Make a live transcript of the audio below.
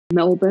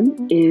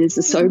Melbourne is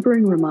a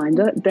sobering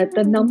reminder that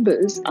the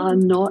numbers are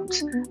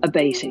not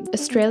abating.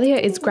 Australia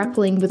is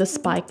grappling with a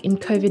spike in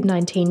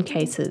COVID-19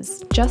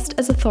 cases, just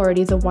as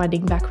authorities are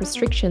winding back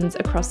restrictions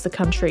across the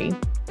country.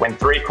 When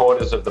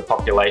 3/4 of the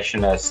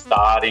population are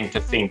starting to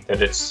think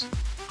that it's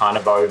kind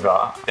of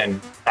over,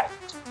 then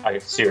that's a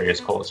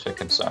serious cause for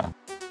concern.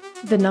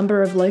 The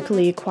number of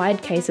locally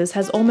acquired cases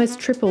has almost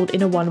tripled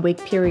in a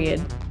 1-week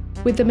period,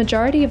 with the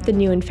majority of the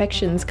new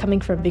infections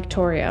coming from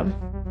Victoria.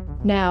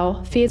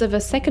 Now, fears of a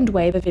second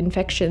wave of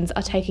infections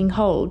are taking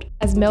hold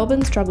as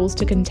Melbourne struggles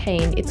to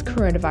contain its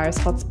coronavirus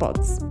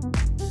hotspots.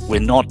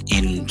 We're not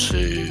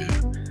into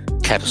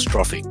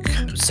catastrophic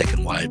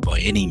second wave by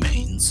any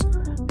means.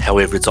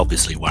 However, it's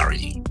obviously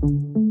worrying.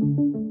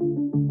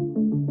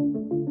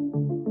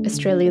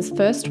 Australia's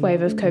first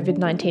wave of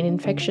COVID-19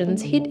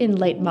 infections hit in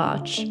late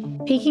March,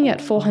 peaking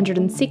at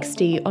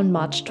 460 on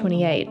March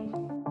 28.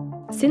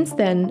 Since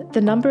then,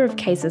 the number of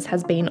cases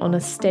has been on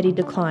a steady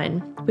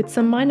decline, with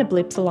some minor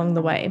blips along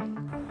the way.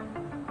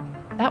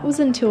 That was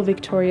until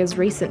Victoria's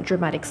recent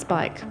dramatic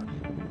spike.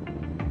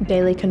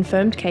 Daily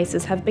confirmed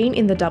cases have been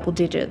in the double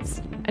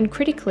digits, and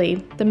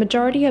critically, the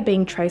majority are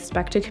being traced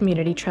back to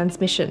community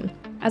transmission,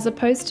 as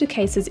opposed to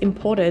cases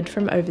imported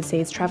from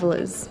overseas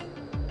travellers.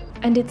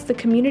 And it's the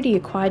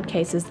community-acquired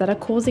cases that are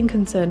causing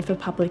concern for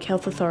public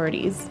health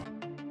authorities.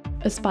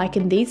 A spike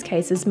in these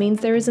cases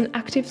means there is an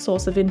active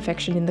source of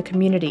infection in the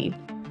community,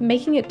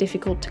 making it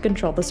difficult to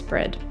control the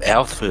spread.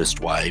 Our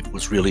first wave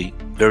was really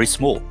very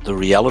small. The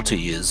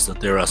reality is that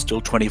there are still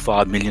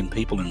 25 million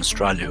people in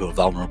Australia who are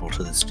vulnerable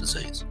to this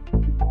disease.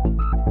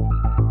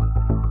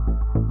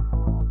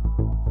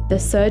 The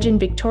surge in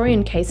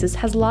Victorian cases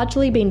has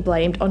largely been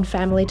blamed on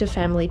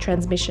family-to-family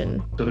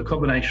transmission. So the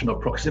combination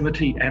of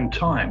proximity and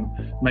time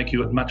make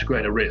you at much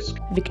greater risk.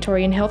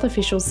 Victorian health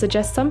officials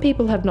suggest some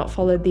people have not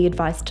followed the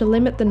advice to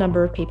limit the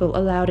number of people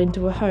allowed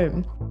into a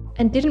home,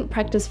 and didn't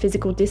practice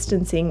physical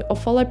distancing or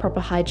follow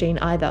proper hygiene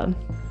either.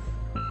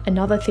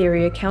 Another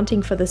theory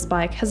accounting for the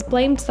spike has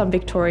blamed some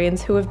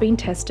Victorians who have been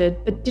tested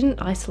but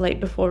didn't isolate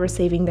before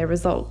receiving their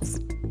results.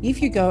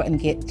 If you go and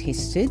get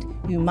tested,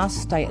 you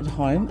must stay at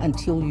home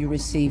until you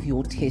receive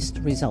your test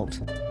result.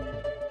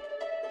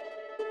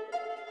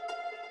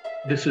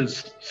 This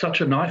is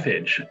such a knife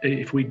edge.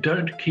 If we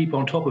don't keep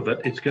on top of it,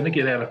 it's going to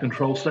get out of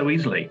control so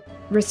easily.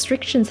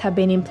 Restrictions have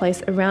been in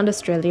place around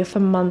Australia for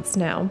months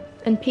now,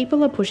 and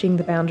people are pushing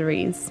the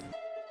boundaries.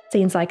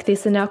 Scenes like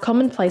this are now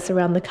commonplace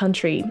around the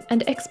country,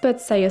 and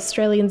experts say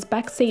Australians'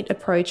 backseat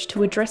approach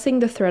to addressing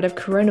the threat of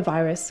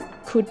coronavirus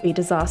could be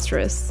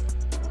disastrous.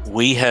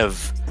 We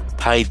have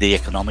paid the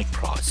economic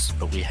price,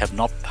 but we have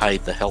not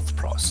paid the health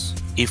price.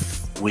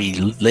 If we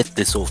let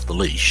this off the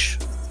leash,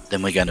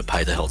 then we're going to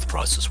pay the health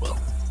price as well.